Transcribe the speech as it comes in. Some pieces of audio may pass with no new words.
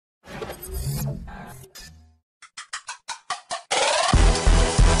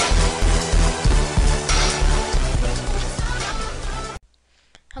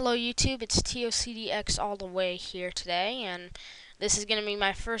Hello YouTube, it's TOCDX all the way here today, and this is going to be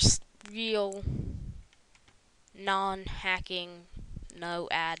my first real non-hacking, no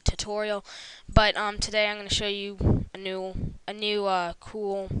ad tutorial. But today I'm going to show you a new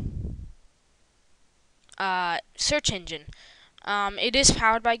cool search engine. It is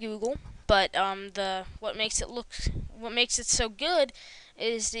powered by Google, but what makes it so good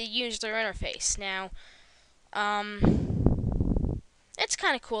is the user interface. Now, it's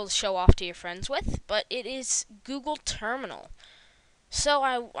kind of cool to show off to your friends with, but it is Google Terminal. So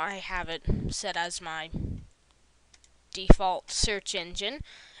I have it set as my default search engine,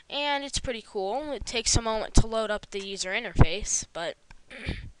 and it's pretty cool. It takes a moment to load up the user interface, but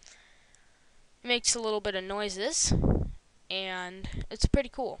it makes a little bit of noises, and it's pretty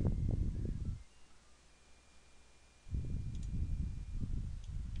cool.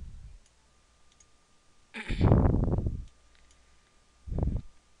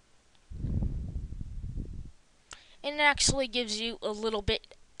 And it actually gives you a little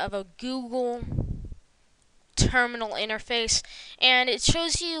bit of a Google terminal interface, and it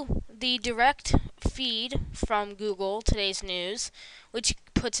shows you the direct feed from Google Today's News, which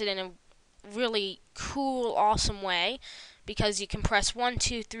puts it in a really cool, awesome way, because you can press 1,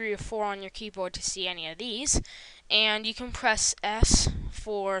 2, 3, or 4 on your keyboard to see any of these, and you can press S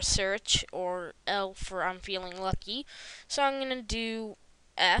for search or L for I'm feeling lucky. So I'm going to do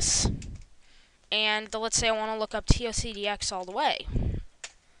S, and let's say I want to look up TOCDX all the way.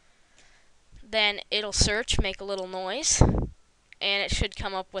 Then it'll search, make a little noise, and it should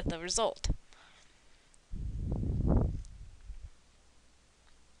come up with a result.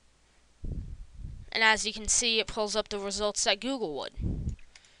 And as you can see, it pulls up the results that Google would.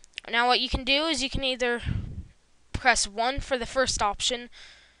 Now what you can do is you can either press 1 for the first option,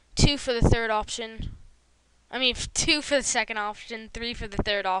 2 for the third option, 2 for the second option, 3 for the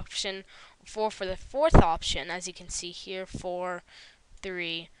third option, 4 for the fourth option, as you can see here, 4,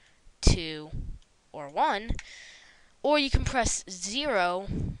 3, 2, or 1, or you can press 0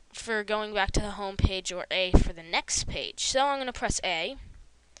 for going back to the home page, or A for the next page. So I'm going to press A,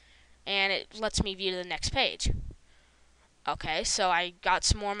 and it lets me view the next page. Okay, so I got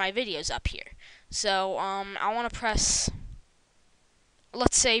some more of my videos up here. So I want to press,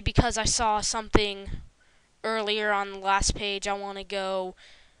 let's say because I saw something earlier on the last page, I want to go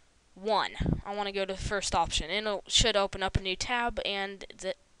 1. I want to go to the first option, and it should open up a new tab, and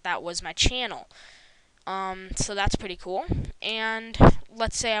that was my channel. So that's pretty cool. And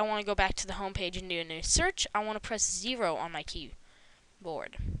let's say I want to go back to the home page and do a new search. I want to press 0 on my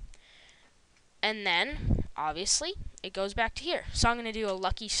keyboard. And then, obviously, it goes back to here. So I'm going to do a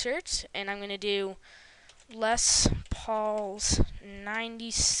lucky search, and I'm going to do Les Paul's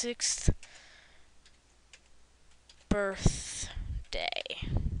 96th birthday.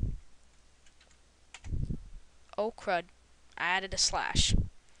 Oh crud, I added a slash.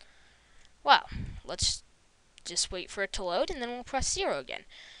 Well, let's just wait for it to load, and then we'll press 0 again.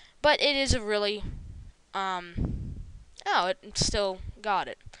 But it is a really, oh, it still got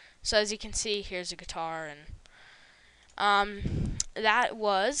it. So as you can see, here's a guitar, and that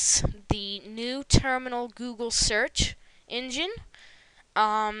was the new terminal Google search engine.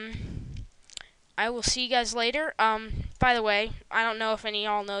 I will see you guys later. By the way, I don't know if any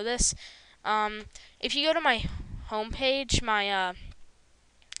of y'all know this. If you go to my homepage, my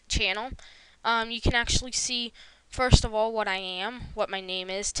channel, you can actually see, first of all, what I am, what my name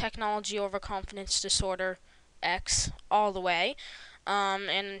is, Technology Overconfidence Disorder X, all the way.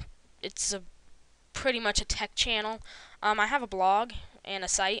 And it's pretty much a tech channel. I have a blog and a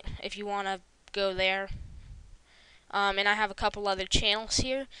site if you want to go there. And I have a couple other channels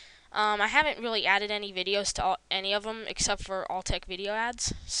here. I haven't really added any videos to any of them except for all tech video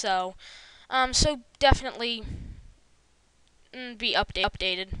ads. So definitely be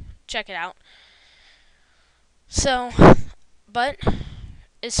updated. Check it out. So, but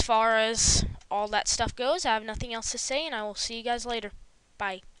as far as all that stuff goes, I have nothing else to say, and I will see you guys later.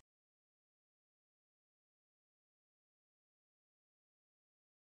 Bye.